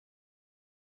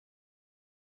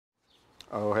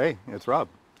Oh hey, it's Rob,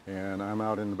 and I'm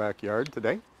out in the backyard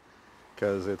today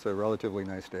because it's a relatively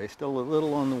nice day. Still a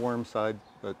little on the warm side,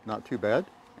 but not too bad.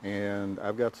 And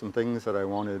I've got some things that I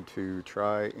wanted to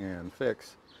try and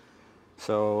fix.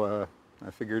 So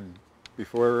I figured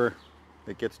before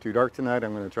it gets too dark tonight,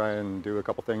 I'm going to try and do a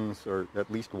couple things, or at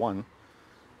least one,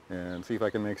 and see if I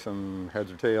can make some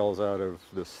heads or tails out of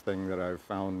this thing that I've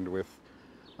found with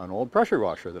an old pressure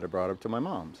washer that I brought up to my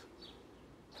mom's.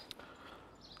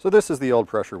 So this is the old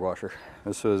pressure washer.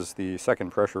 This was the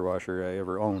second pressure washer I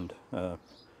ever owned.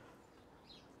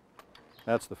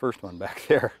 That's the first one back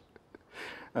there.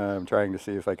 I'm trying to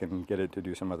see if I can get it to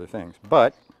do some other things.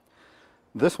 But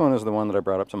this one is the one that I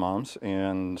brought up to Mom's,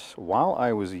 and while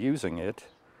I was using it,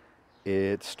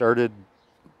 it started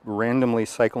randomly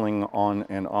cycling on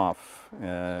and off.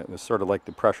 It was sort of like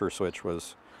the pressure switch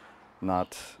was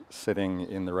not sitting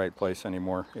in the right place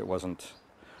anymore. It wasn't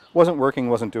working,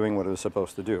 wasn't doing what it was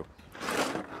supposed to do.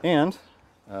 And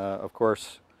of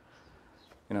course,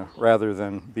 rather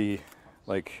than be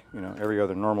like every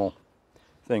other normal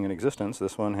thing in existence,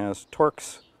 this one has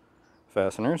Torx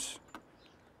fasteners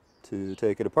to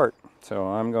take it apart. So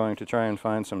I'm going to try and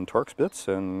find some Torx bits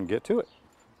and get to it.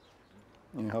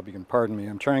 I hope you can pardon me.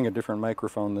 I'm trying a different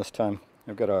microphone this time.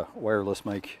 I've got a wireless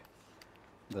mic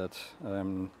that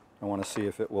I want to see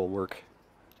if it will work.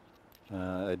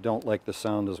 I don't like the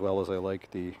sound as well as I like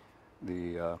the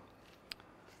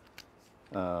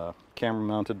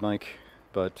camera-mounted mic,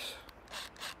 but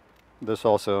this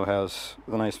also has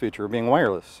the nice feature of being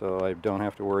wireless, so I don't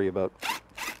have to worry about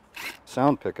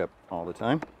sound pickup all the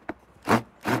time.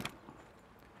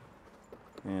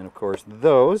 And of course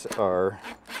those are,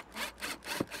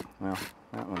 well,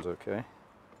 that one's okay.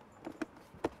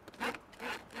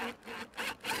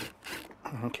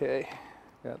 Okay,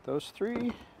 got those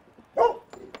three.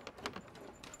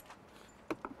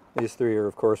 These three are,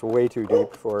 of course, way too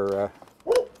deep for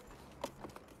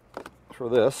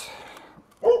this.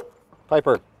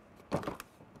 Piper,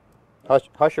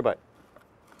 hush your butt.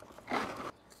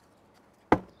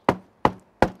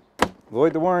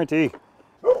 Void the warranty.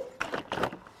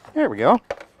 There we go.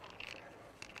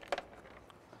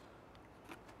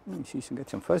 You see, got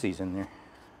some fuzzies in there.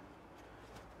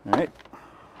 All right.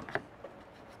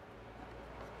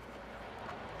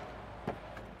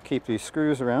 Keep these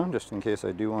screws around just in case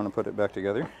I do want to put it back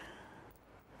together,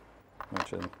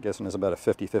 which I'm guessing is about a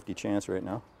 50-50 chance right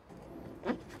now.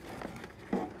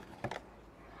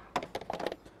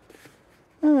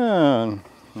 And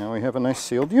now we have a nice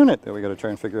sealed unit that we got to try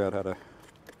and figure out how to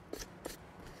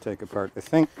take apart. I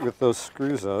think with those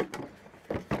screws out,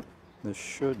 this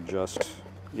should just,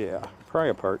 yeah, pry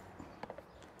apart.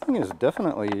 The thing is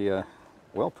definitely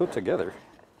well put together.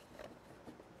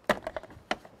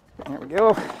 There we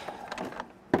go.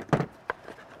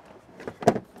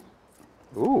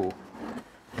 Ooh.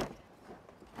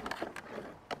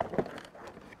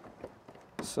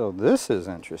 So this is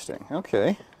interesting.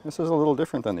 Okay, this is a little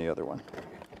different than the other one.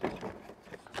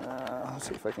 Let's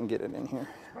see if I can get it in here.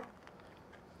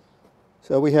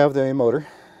 So we have the motor.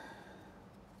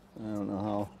 I don't know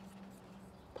how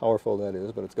powerful that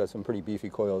is, but it's got some pretty beefy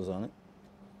coils on it.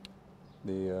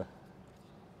 The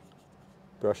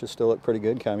brushes still look pretty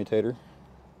good, commutator.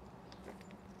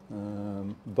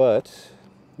 But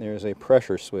there's a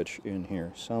pressure switch in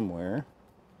here somewhere.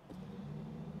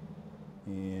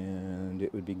 And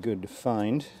it would be good to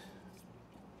find.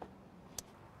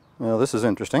 Well, this is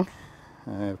interesting.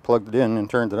 I plugged it in and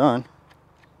turned it on,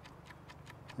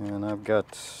 and I've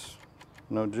got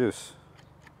no juice.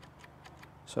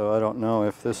 So I don't know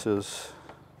if this is,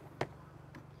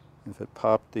 if it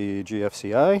popped the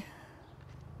GFCI,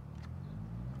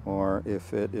 or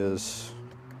if it is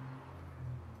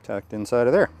tacked inside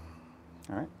of there.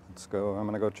 All right, let's go. I'm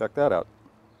going to go check that out.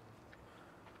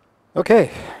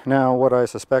 Okay, now what I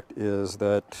suspect is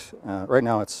that right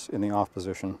now it's in the off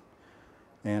position,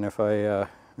 and if I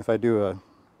do a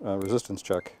resistance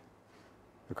check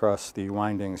across the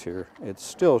windings here, it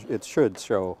should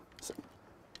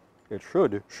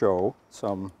show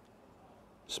some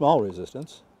small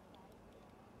resistance.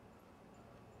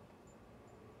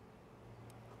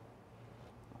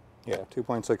 Yeah,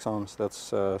 2.6 ohms,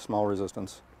 that's small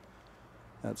resistance.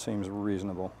 That seems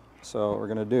reasonable. So what we're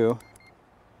going to do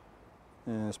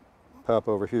is pop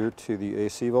over here to the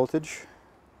AC voltage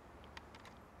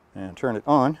and turn it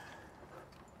on.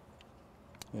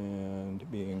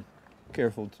 And being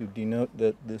careful to denote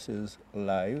that this is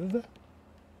live.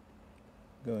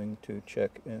 Going to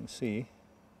check and see.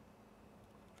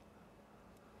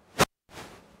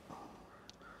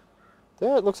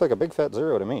 That looks like a big fat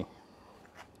 0 to me.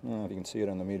 I don't know if you can see it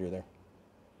on the meter there.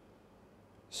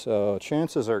 So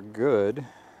chances are good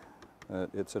that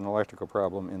it's an electrical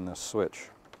problem in this switch.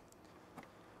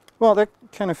 Well, that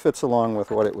kind of fits along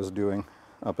with what it was doing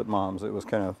up at Mom's. It was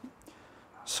kind of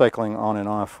cycling on and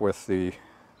off with the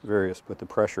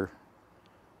pressure.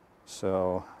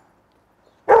 So,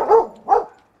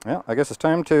 yeah, I guess it's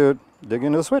time to dig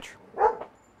into the switch.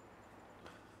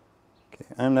 Okay,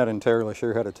 I'm not entirely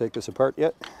sure how to take this apart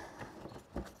yet,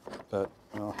 but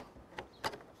I'll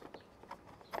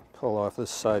pull off this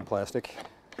side plastic.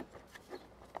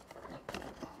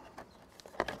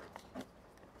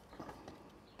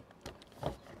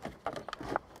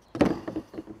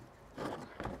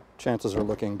 Chances are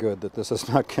looking good that this is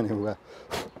not going to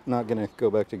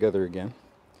go back together again,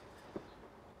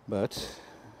 but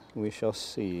we shall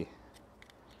see.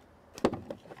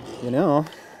 You know,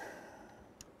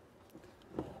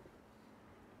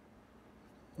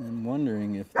 I'm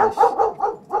wondering if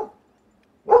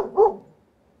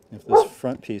this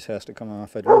front piece has to come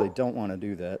off. I really don't want to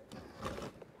do that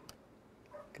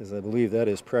because I believe that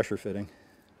is pressure fitting.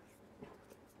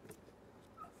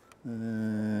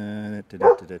 Alright,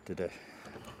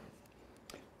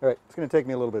 it's going to take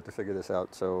me a little bit to figure this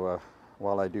out, so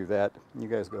while I do that, you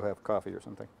guys go have coffee or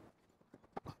something.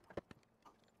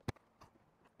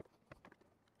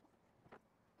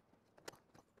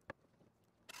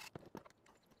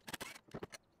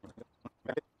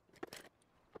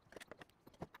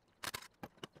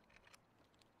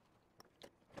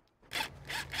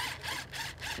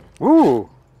 Woo!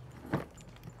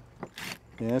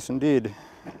 Yes, indeed.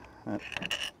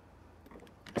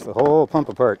 It's the whole pump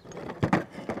apart.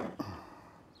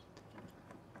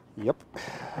 Yep.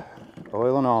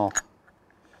 Oil and all.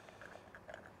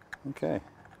 Okay.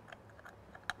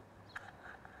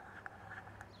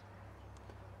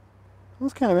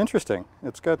 That's kind of interesting.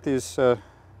 It's got these 3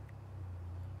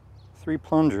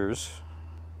 plungers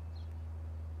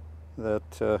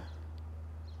that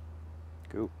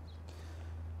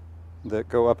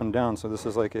go up and down. So this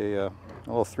is like a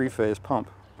little 3-phase pump.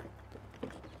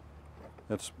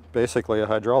 It's basically a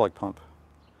hydraulic pump.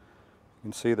 You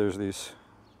can see there's these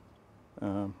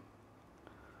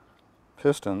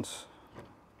pistons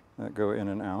that go in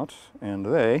and out, and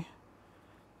they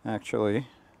actually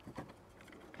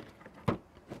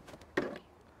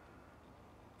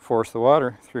force the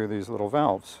water through these little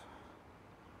valves.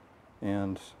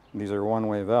 And these are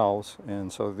one-way valves,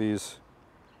 and so these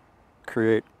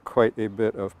create quite a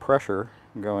bit of pressure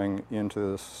going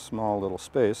into this small little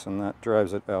space, and that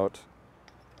drives it out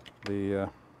the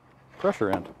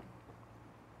pressure end.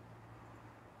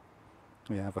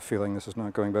 I have a feeling this is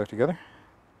not going back together,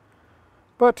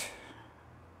 but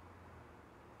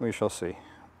we shall see.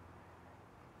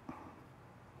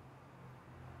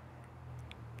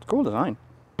 It's a cool design.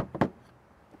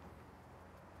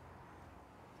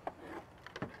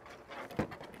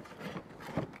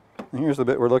 And here's the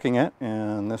bit we're looking at,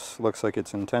 and this looks like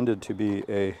it's intended to be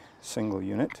a single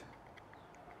unit.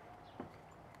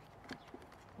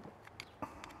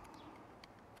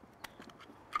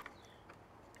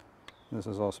 This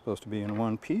is all supposed to be in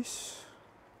one piece.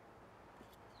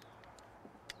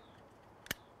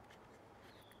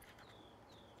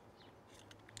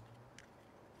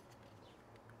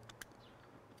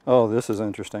 Oh, this is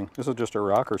interesting. This is just a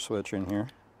rocker switch in here.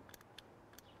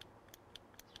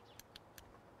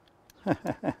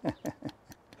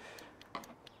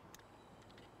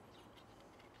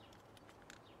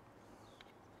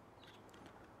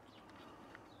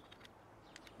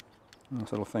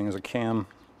 This little thing is a cam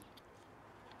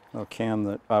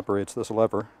that operates this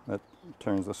lever that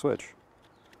turns the switch.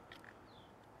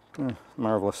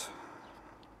 Marvelous.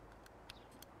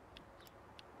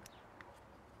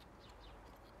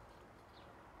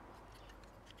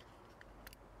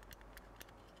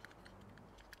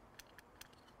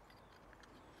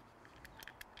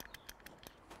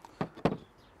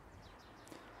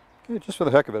 Okay, just for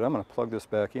the heck of it, I'm going to plug this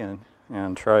back in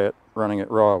and try it running it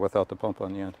raw without the pump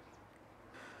on the end.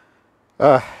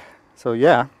 So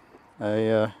yeah,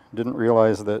 I didn't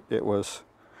realize that it was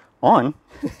on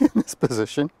in this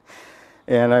position,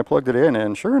 and I plugged it in,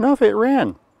 and sure enough it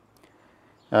ran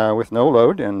with no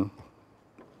load and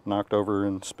knocked over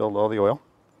and spilled all the oil.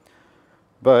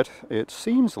 But it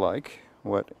seems like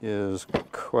what is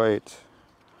quite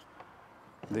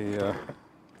the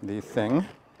thing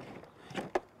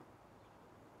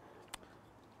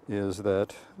is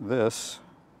that this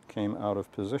came out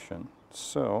of position.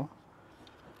 So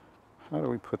how do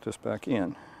we put this back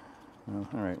in? Well,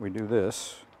 all right, we do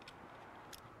this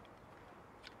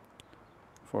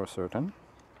for certain.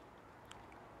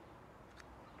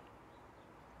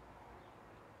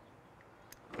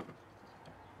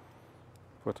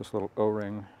 put this little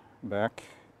O-ring back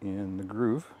in the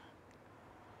groove.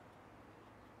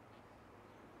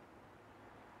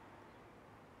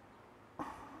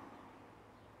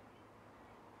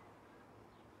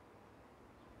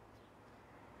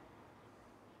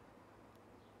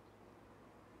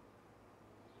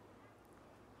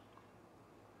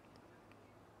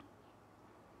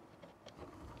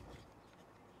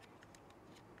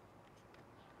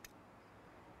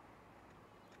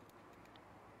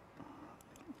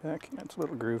 Back in its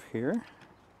little groove here.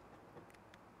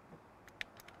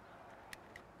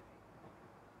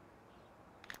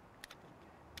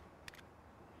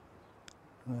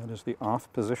 That is the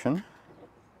off position.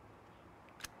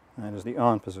 That is the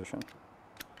on position.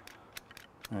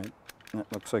 Alright, that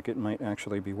looks like it might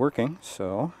actually be working,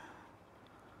 so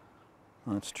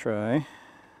let's try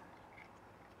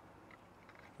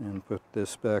and put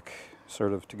this back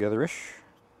sort of together-ish.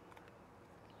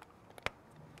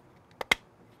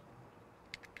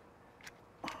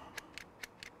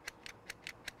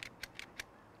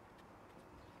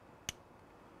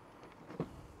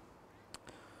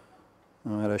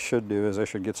 What I should do is I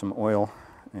should get some oil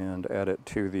and add it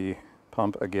to the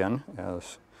pump again,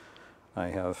 as I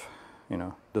have,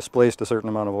 displaced a certain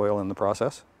amount of oil in the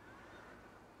process.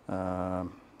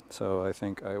 So I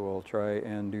think I will try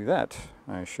and do that.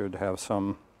 I should have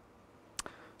some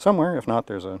somewhere. If not,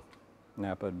 there's a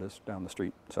Napa just down the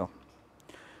street. So,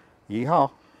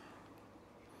 yeehaw!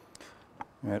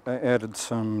 Right, I added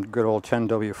some good old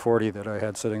 10W40 that I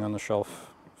had sitting on the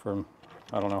shelf from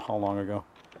I don't know how long ago.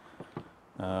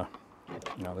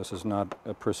 This is not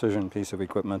a precision piece of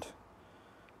equipment,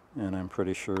 and I'm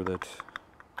pretty sure that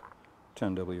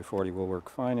 10W40 will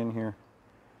work fine in here.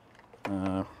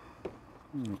 Let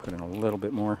me put in a little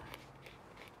bit more,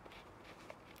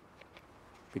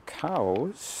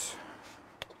 because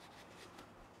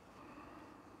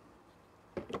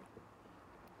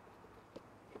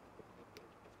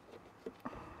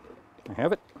I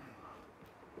have it,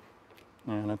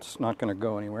 and it's not going to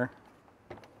go anywhere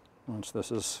once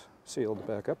this is sealed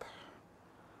back up.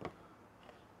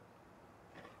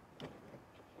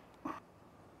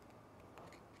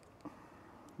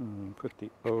 And put the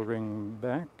O-ring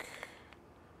back.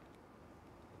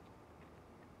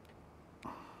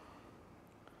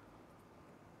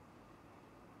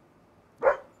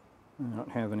 I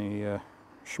don't have any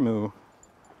shmoo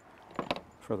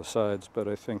for the sides, but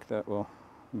I think that will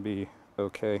be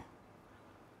okay.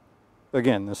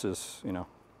 Again, this is,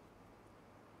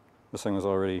 this thing was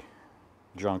already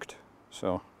junked,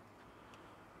 so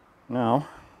now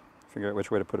figure out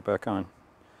which way to put it back on.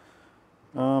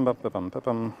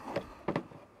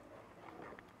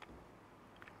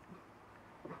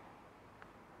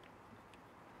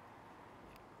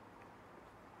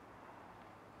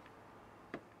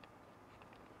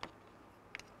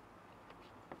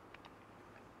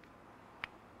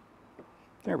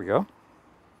 There we go.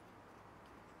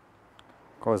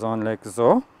 Goes on like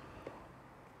so.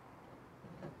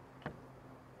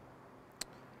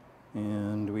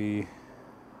 And we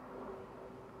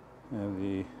have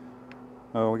the...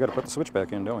 Oh, we got to put the switch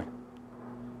back in, don't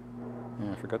we?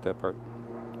 Yeah, I forgot that part.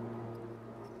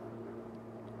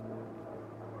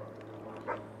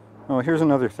 Oh, here's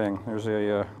another thing. There's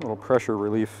a little pressure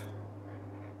relief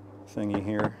thingy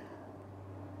here.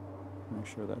 Make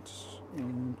sure that's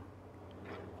in.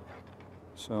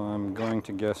 So I'm going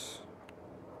to guess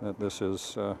that this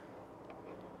is,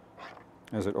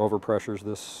 as it overpressures,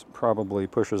 this probably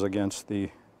pushes against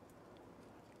the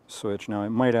switch. Now it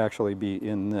might actually be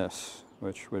in this,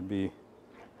 which would be,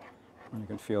 you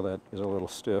can feel that is a little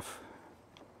stiff.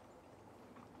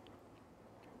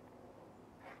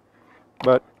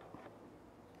 But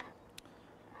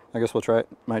I guess we'll try it.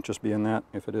 Might just be in that.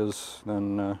 If it is,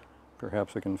 then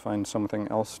perhaps we can find something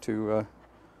else to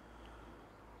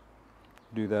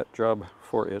do that job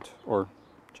for it, or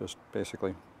just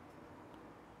basically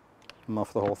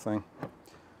muff the whole thing.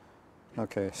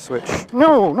 Okay, switch.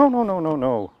 No, no, no, no, no,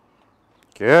 no.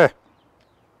 Okay.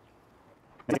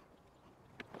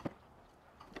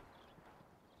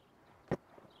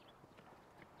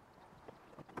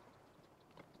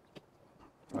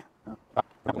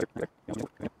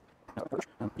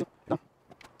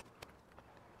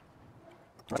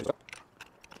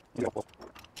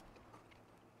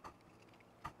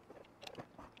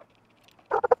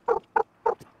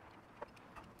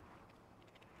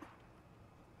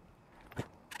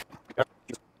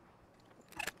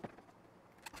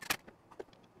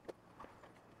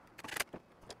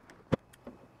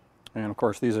 And of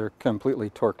course these are completely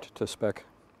torqued to spec.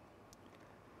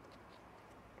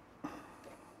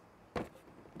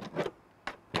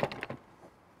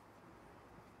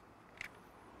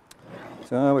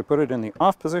 So we put it in the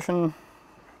off position.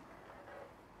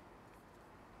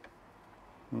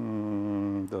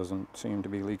 Doesn't seem to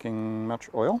be leaking much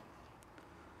oil.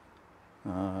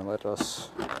 Let us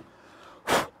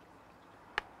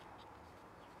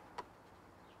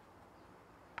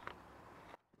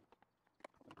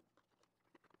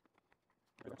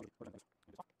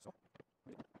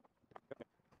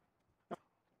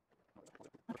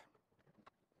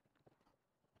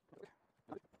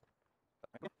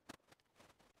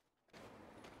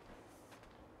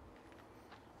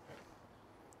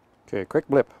okay, quick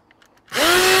blip.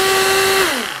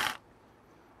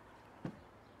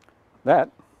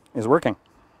 That is working.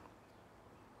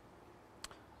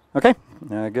 Okay,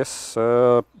 I guess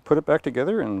put it back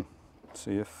together and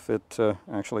see if it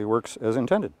actually works as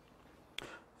intended.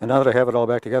 And now that I have it all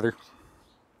back together,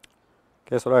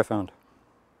 guess what I found?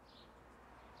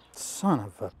 Son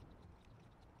of a...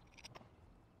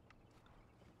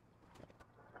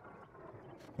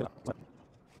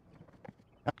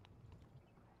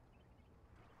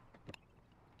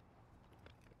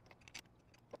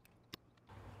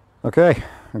 Okay,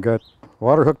 I've got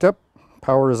water hooked up,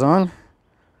 power is on.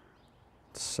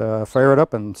 Let's fire it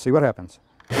up and see what happens.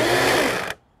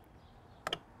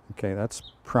 Okay,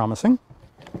 that's promising.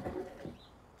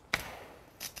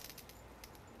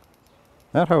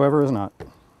 That, however, is not.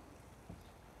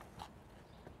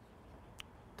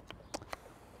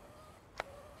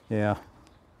 Yeah,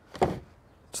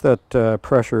 it's that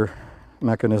pressure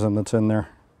mechanism that's in there.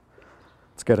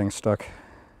 It's getting stuck.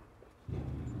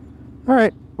 All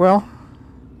right, well,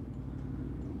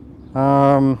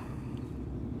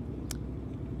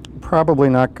 probably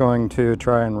not going to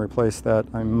try and replace that.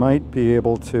 I might be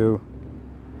able to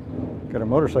get a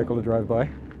motorcycle to drive by.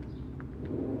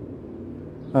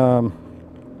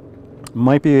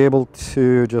 Might be able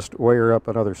to just wire up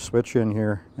another switch in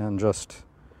here and just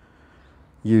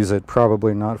use it,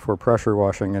 probably not for pressure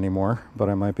washing anymore, but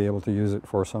I might be able to use it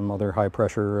for some other high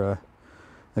pressure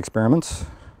experiments,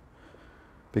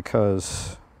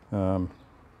 because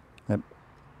that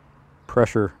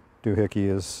pressure doohickey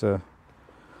is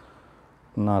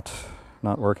not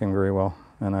working very well,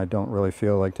 and I don't really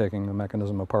feel like taking the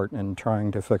mechanism apart and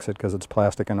trying to fix it because it's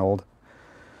plastic and old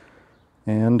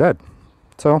and dead.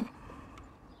 So,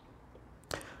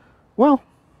 well,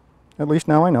 at least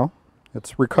now I know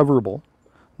it's recoverable,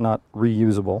 not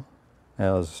reusable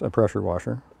as a pressure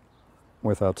washer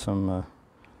without some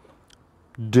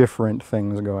different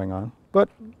things going on. But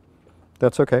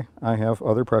that's okay. I have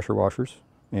other pressure washers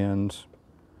and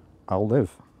I'll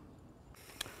live.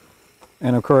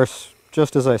 And of course,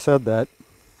 just as I said that,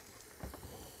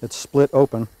 it's split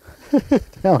open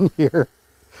down here.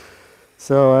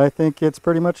 So I think it's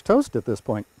pretty much toast at this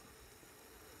point.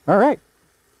 All right.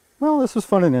 Well, this was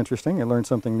fun and interesting. I learned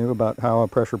something new about how a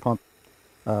pressure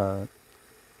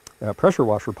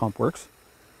washer pump works.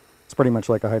 It's pretty much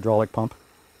like a hydraulic pump.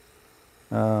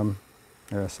 What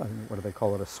do they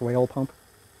call it? A swale pump?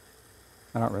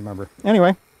 I don't remember.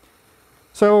 Anyway,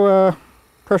 so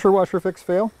pressure washer fix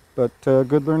fail, but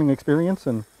good learning experience,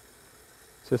 and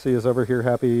Sissy is over here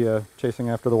happy chasing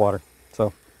after the water. So,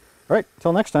 all right,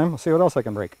 till next time, we'll see what else I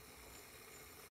can break.